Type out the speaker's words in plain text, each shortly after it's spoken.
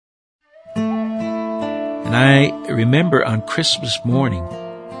And I remember on Christmas morning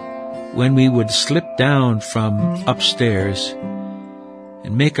when we would slip down from upstairs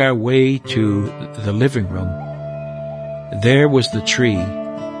and make our way to the living room. There was the tree,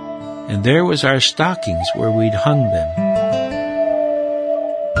 and there was our stockings where we'd hung them.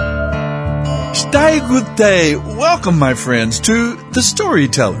 Good day. Welcome, my friends, to The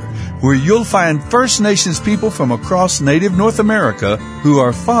Storyteller, where you'll find First Nations people from across native North America who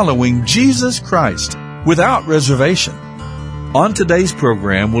are following Jesus Christ without reservation. On today's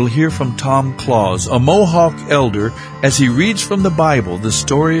program, we'll hear from Tom Claus, a Mohawk elder, as he reads from the Bible the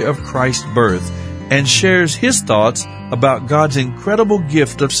story of Christ's birth and shares his thoughts about God's incredible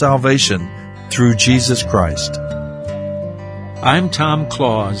gift of salvation through Jesus Christ. I'm Tom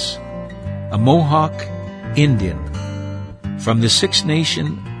Claus, a Mohawk Indian from the Six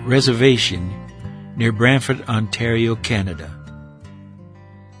Nation Reservation near Brantford, Ontario, Canada.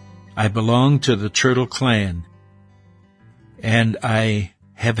 I belong to the Turtle Clan, and I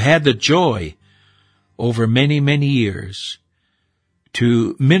have had the joy over many, many years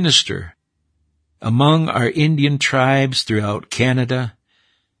to minister among our Indian tribes throughout Canada,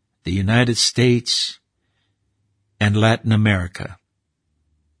 the United States, and Latin America.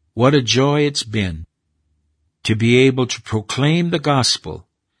 What a joy it's been to be able to proclaim the gospel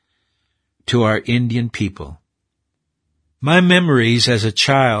to our Indian people. My memories as a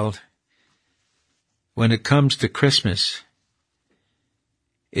child, when it comes to Christmas,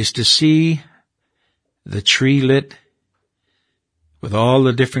 is to see the tree lit with all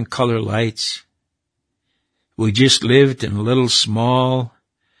the different color lights. We just lived in a little small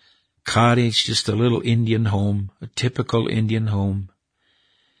cottage, just a little Indian home, a typical Indian home.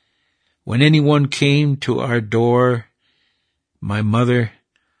 When anyone came to our door, my mother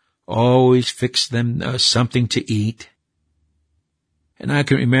always fixed them something to eat. And I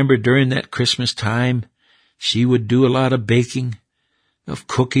can remember during that Christmas time, she would do a lot of baking of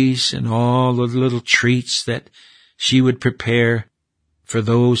cookies and all the little treats that she would prepare for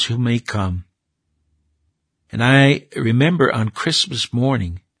those who may come. And I remember on Christmas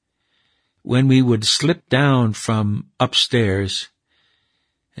morning when we would slip down from upstairs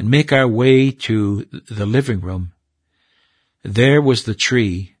and make our way to the living room. There was the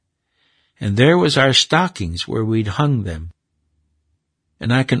tree, and there was our stockings where we'd hung them.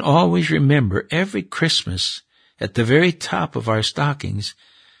 And I can always remember every Christmas at the very top of our stockings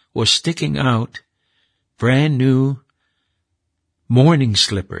was sticking out brand new morning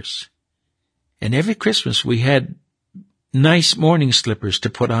slippers. And every Christmas we had nice morning slippers to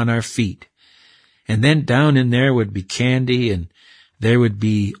put on our feet. And then down in there would be candy, and there would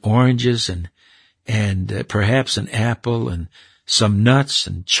be oranges and perhaps an apple and some nuts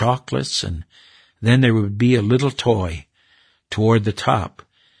and chocolates, and then there would be a little toy toward the top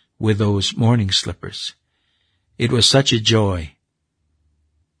with those morning slippers. It was such a joy.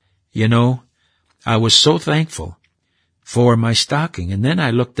 You know, I was so thankful for my stocking, and then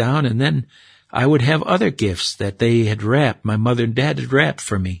I looked down, and then I would have other gifts that they had wrapped, my mother and dad had wrapped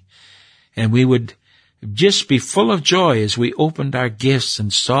for me, and we would just be full of joy as we opened our gifts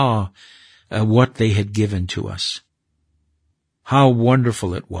and saw what they had given to us. How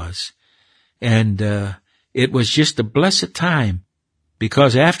wonderful it was. And it was just a blessed time,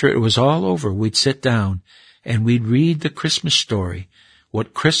 because after it was all over, we'd sit down and we'd read the Christmas story.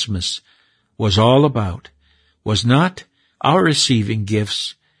 What Christmas was all about was not our receiving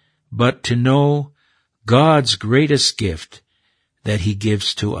gifts, but to know God's greatest gift that He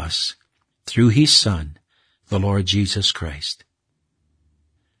gives to us through His Son, the Lord Jesus Christ.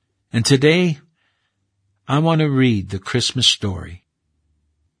 And today, I want to read the Christmas story.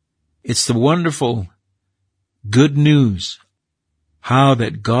 It's the wonderful good news, how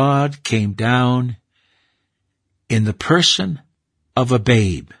that God came down in the person of a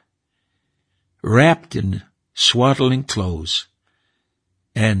babe, wrapped in swaddling clothes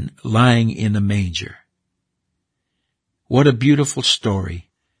and lying in a manger. What a beautiful story.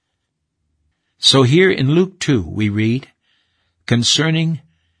 So here in Luke 2, we read concerning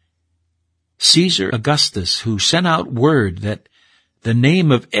Caesar Augustus, who sent out word that the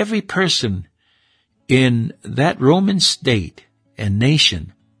name of every person in that Roman state and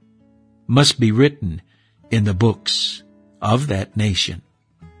nation must be written in the books of that nation.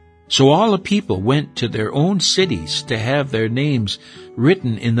 So all the people went to their own cities to have their names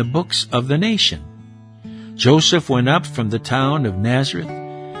written in the books of the nation. Joseph went up from the town of Nazareth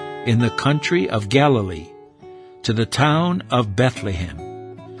in the country of Galilee to the town of Bethlehem.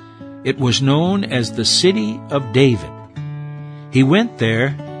 It was known as the city of David. He went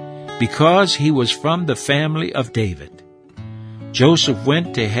there because he was from the family of David. Joseph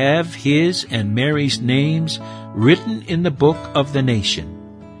went to have his and Mary's names written in the book of the nation.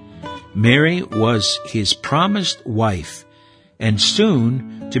 Mary was his promised wife and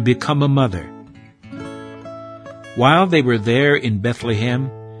soon to become a mother. While they were there in Bethlehem,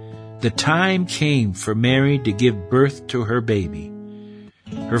 the time came for Mary to give birth to her baby.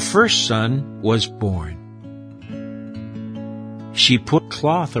 Her first son was born. She put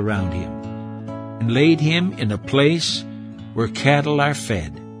cloth around him and laid him in a place where cattle are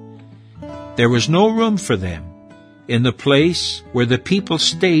fed. There was no room for them in the place where the people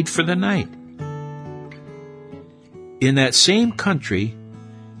stayed for the night. In that same country,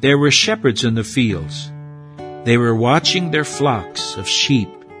 there were shepherds in the fields. They were watching their flocks of sheep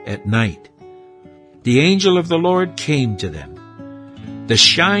at night. The angel of the Lord came to them. The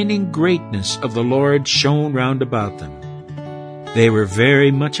shining greatness of the Lord shone round about them. They were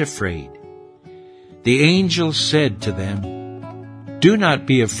very much afraid. The angel said to them, "Do not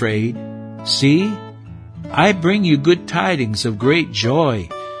be afraid. See, I bring you good tidings of great joy,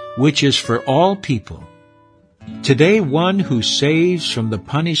 which is for all people. Today one who saves from the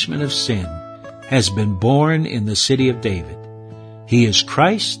punishment of sin has been born in the city of David. He is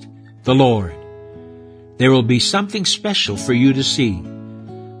Christ the Lord. There will be something special for you to see.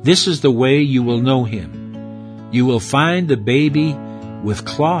 This is the way you will know him. You will find the baby with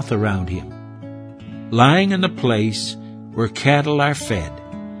cloth around him, lying in the place where cattle are fed."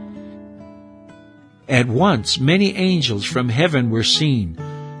 At once many angels from heaven were seen,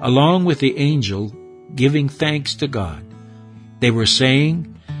 along with the angel giving thanks to God. They were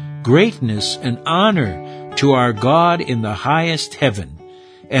saying, "Greatness and honor to our God in the highest heaven,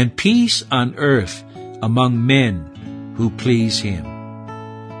 and peace on earth among men who please him."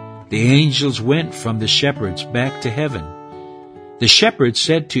 The angels went from the shepherds back to heaven. The shepherds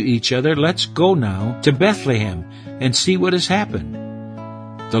said to each other, "Let's go now to Bethlehem and see what has happened.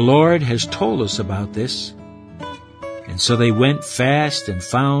 The Lord has told us about this." And so they went fast and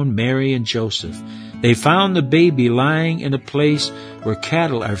found Mary and Joseph. They found the baby lying in a place where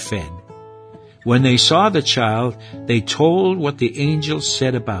cattle are fed. When they saw the child, they told what the angel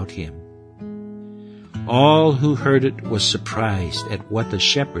said about him. All who heard it was surprised at what the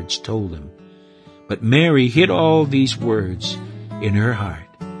shepherds told them. But Mary hid all these words in her heart.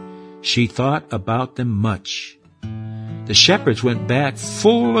 She thought about them much. The shepherds went back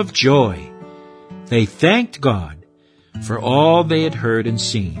full of joy. They thanked God for all they had heard and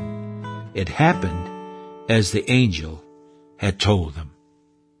seen. It happened as the angel had told them.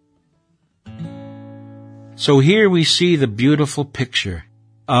 So here we see the beautiful picture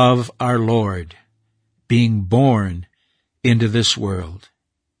of our Lord being born into this world.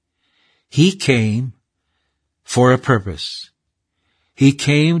 He came for a purpose. He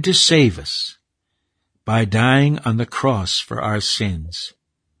came to save us by dying on the cross for our sins.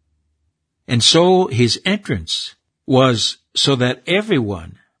 And so his entrance was so that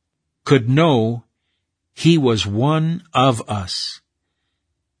everyone could know he was one of us.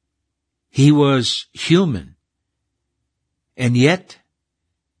 He was human, and yet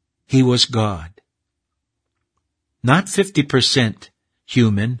he was God. Not 50%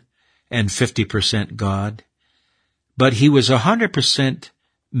 human and 50% God, but he was 100%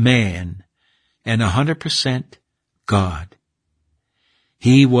 man and 100% God.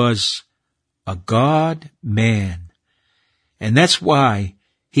 He was a God-man, and that's why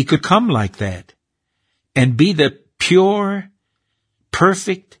he could come like that and be the pure,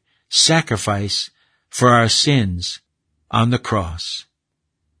 perfect sacrifice for our sins on the cross.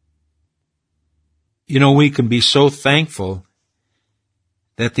 You know, we can be so thankful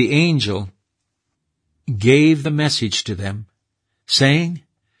that the angel gave the message to them, saying,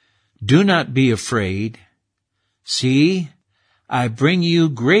 "Do not be afraid. See, I bring you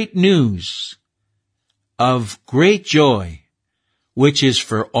great news of great joy, which is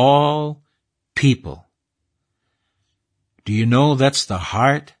for all people." Do you know that's the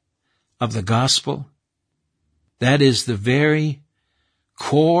heart of the gospel? That is the very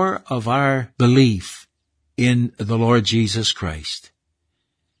core of our belief in the Lord Jesus Christ.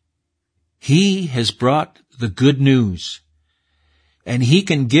 He has brought the good news, and he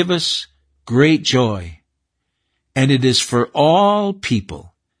can give us great joy, and it is for all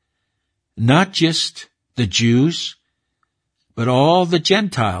people, not just the Jews, but all the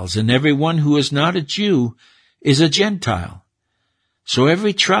Gentiles, and everyone who is not a Jew is a Gentile. So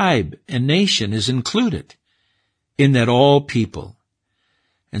every tribe and nation is included in that all people.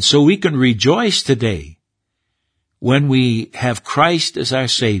 And so we can rejoice today when we have Christ as our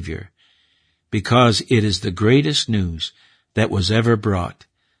Savior, because it is the greatest news that was ever brought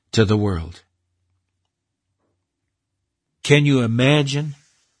to the world. Can you imagine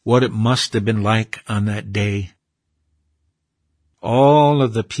what it must have been like on that day? All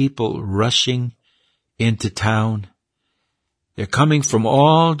of the people rushing into town. They're coming from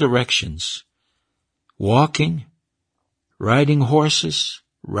all directions, walking, riding horses,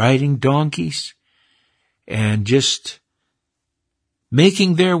 riding donkeys, and just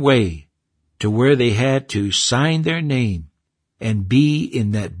making their way to where they had to sign their name and be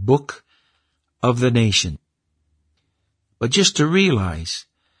in that book of the nation. But just to realize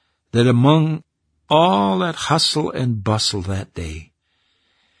that among all that hustle and bustle that day,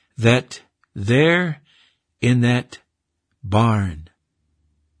 that there in that barn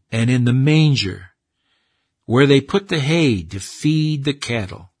and in the manger where they put the hay to feed the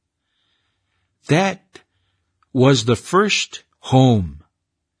cattle, that was the first home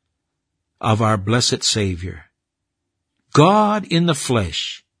of our blessed Savior. God in the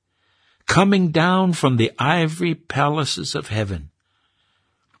flesh, coming down from the ivory palaces of heaven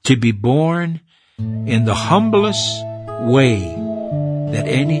to be born in the humblest way that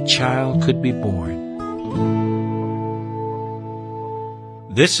any child could be born.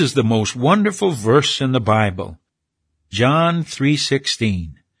 This is the most wonderful verse in the Bible. John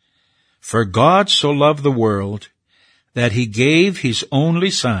 3:16. For God so loved the world that he gave his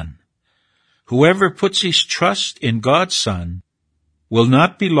only Son. Whoever puts his trust in God's Son will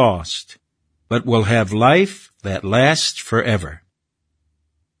not be lost, but will have life that lasts forever.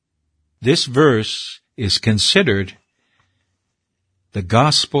 This verse is considered the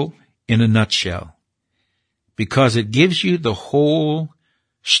gospel in a nutshell, because it gives you the whole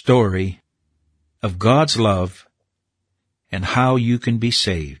story of God's love and how you can be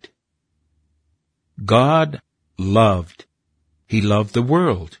saved. God loved. He loved the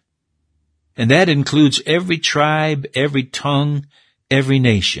world. And that includes every tribe, every tongue, every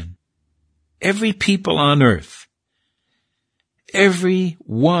nation, every people on earth, every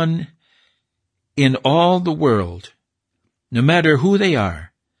one in all the world, no matter who they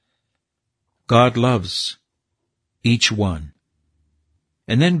are. God loves each one.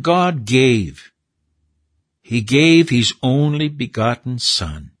 And then God gave. He gave his only begotten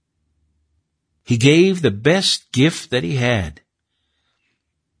Son. He gave the best gift that he had.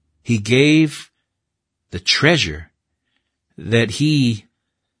 He gave the treasure that he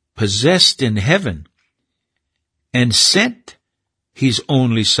possessed in heaven and sent his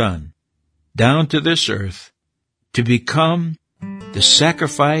only Son down to this earth to become the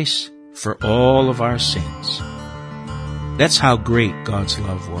sacrifice for all of our sins. That's how great God's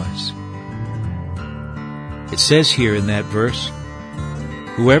love was. It says here in that verse,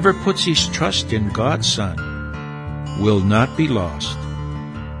 whoever puts his trust in God's Son will not be lost,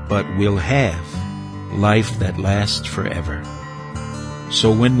 but will have life that lasts forever.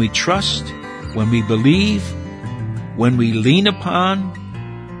 So when we trust, when we believe, when we lean upon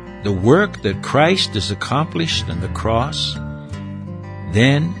the work that Christ has accomplished on the cross,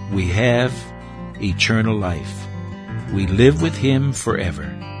 then we have eternal life. We live with him forever.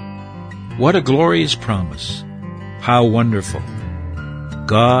 What a glorious promise. How wonderful.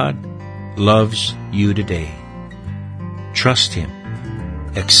 God loves you today. Trust him.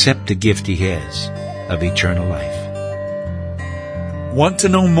 Accept the gift he has of eternal life. Want to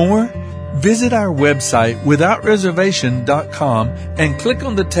know more? Visit our website withoutreservation.com and click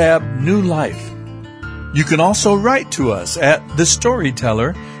on the tab New Life. You can also write to us at The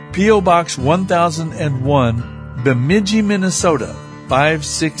Storyteller, P.O. Box 1001, Bemidji, Minnesota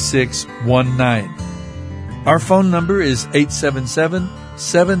 56619. Our phone number is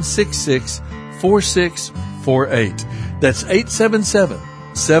 877-766-4648. That's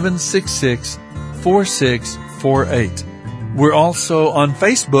 877-766-4648. We're also on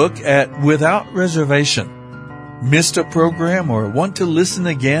Facebook at Without Reservation. Missed a program or want to listen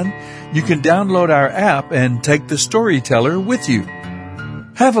again? You can download our app and take the Storyteller with you.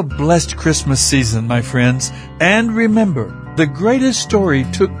 Have a blessed Christmas season, my friends. And remember, the greatest story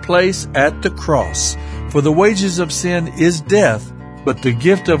took place at the cross. For the wages of sin is death, but the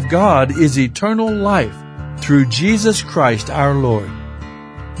gift of God is eternal life through Jesus Christ our Lord.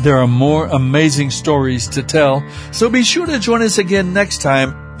 There are more amazing stories to tell, so be sure to join us again next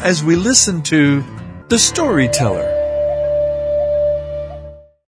time as we listen to The Storyteller.